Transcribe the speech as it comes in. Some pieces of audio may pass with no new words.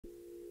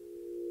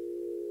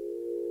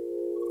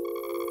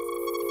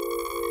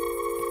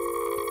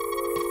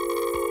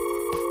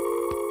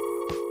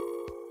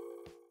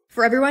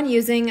For everyone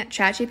using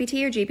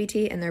ChatGPT or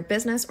GPT in their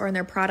business or in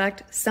their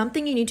product,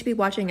 something you need to be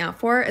watching out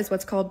for is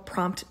what's called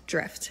prompt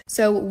drift.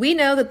 So we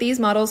know that these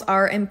models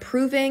are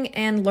improving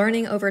and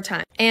learning over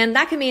time. And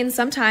that can mean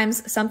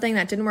sometimes something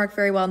that didn't work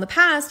very well in the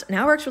past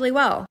now works really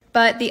well.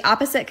 But the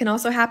opposite can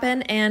also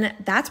happen, and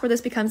that's where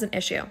this becomes an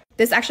issue.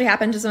 This actually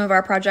happened to some of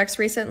our projects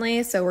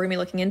recently, so we're gonna be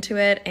looking into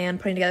it and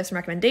putting together some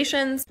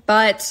recommendations.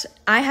 But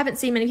I haven't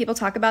seen many people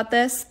talk about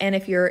this, and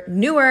if you're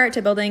newer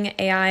to building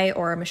AI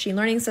or machine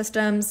learning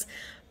systems,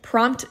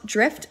 prompt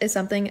drift is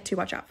something to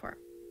watch out for.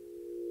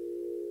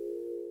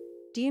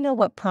 Do you know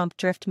what prompt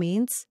drift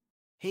means?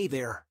 Hey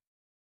there.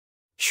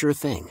 Sure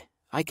thing,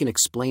 I can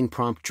explain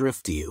prompt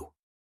drift to you.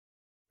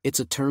 It's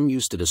a term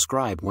used to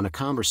describe when a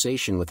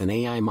conversation with an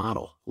AI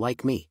model,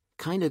 like me,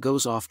 kinda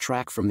goes off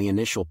track from the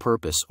initial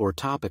purpose or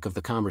topic of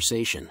the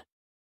conversation.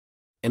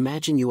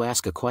 Imagine you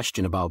ask a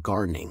question about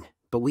gardening,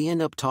 but we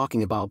end up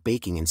talking about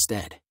baking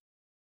instead.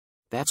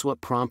 That's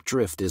what prompt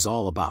drift is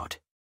all about.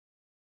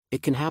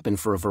 It can happen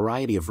for a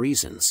variety of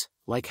reasons,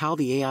 like how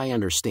the AI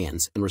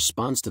understands and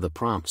responds to the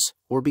prompts,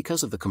 or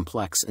because of the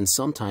complex and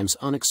sometimes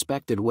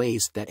unexpected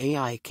ways that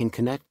AI can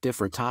connect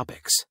different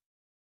topics.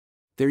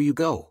 There you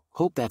go,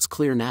 hope that's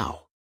clear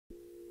now.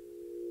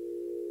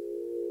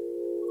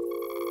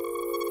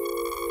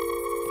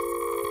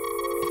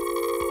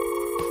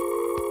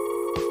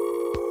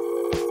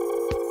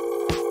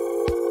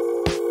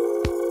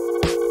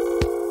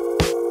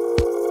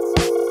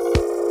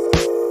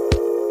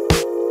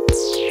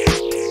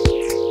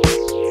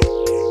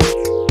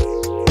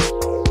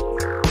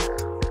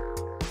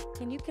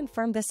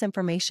 Confirm this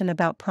information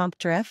about prompt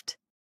drift?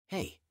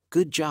 Hey,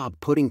 good job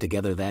putting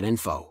together that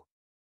info.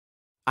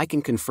 I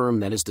can confirm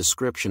that his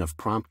description of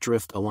prompt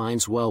drift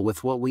aligns well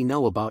with what we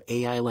know about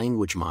AI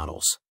language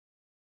models.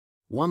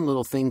 One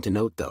little thing to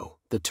note though,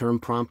 the term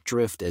prompt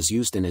drift as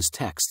used in his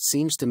text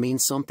seems to mean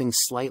something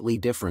slightly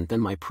different than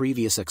my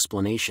previous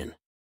explanation.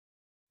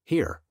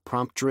 Here,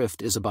 prompt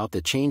drift is about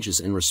the changes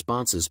in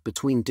responses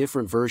between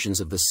different versions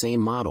of the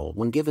same model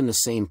when given the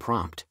same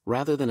prompt,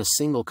 rather than a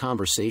single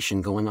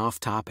conversation going off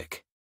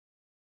topic.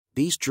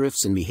 These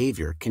drifts in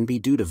behavior can be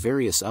due to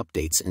various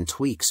updates and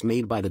tweaks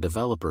made by the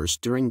developers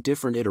during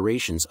different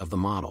iterations of the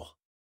model.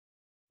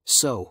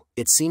 So,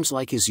 it seems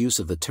like his use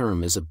of the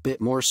term is a bit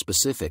more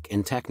specific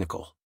and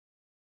technical.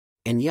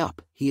 And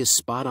yup, he is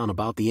spot on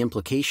about the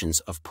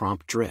implications of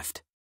prompt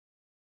drift.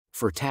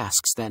 For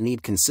tasks that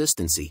need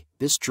consistency,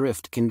 this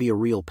drift can be a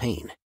real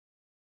pain.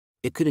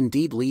 It could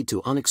indeed lead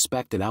to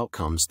unexpected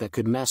outcomes that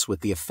could mess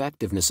with the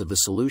effectiveness of the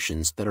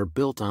solutions that are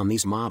built on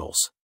these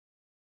models.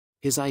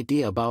 His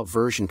idea about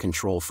version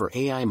control for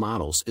AI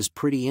models is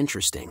pretty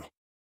interesting.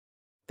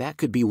 That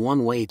could be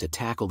one way to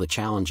tackle the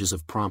challenges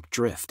of prompt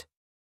drift.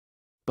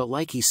 But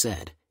like he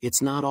said,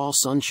 it's not all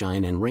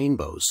sunshine and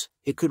rainbows.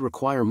 It could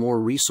require more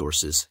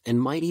resources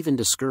and might even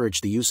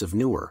discourage the use of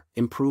newer,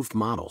 improved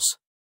models.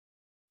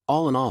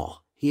 All in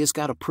all, he has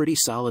got a pretty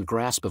solid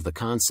grasp of the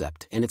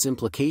concept and its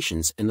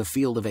implications in the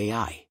field of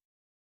AI.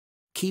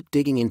 Keep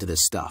digging into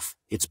this stuff,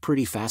 it's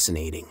pretty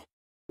fascinating.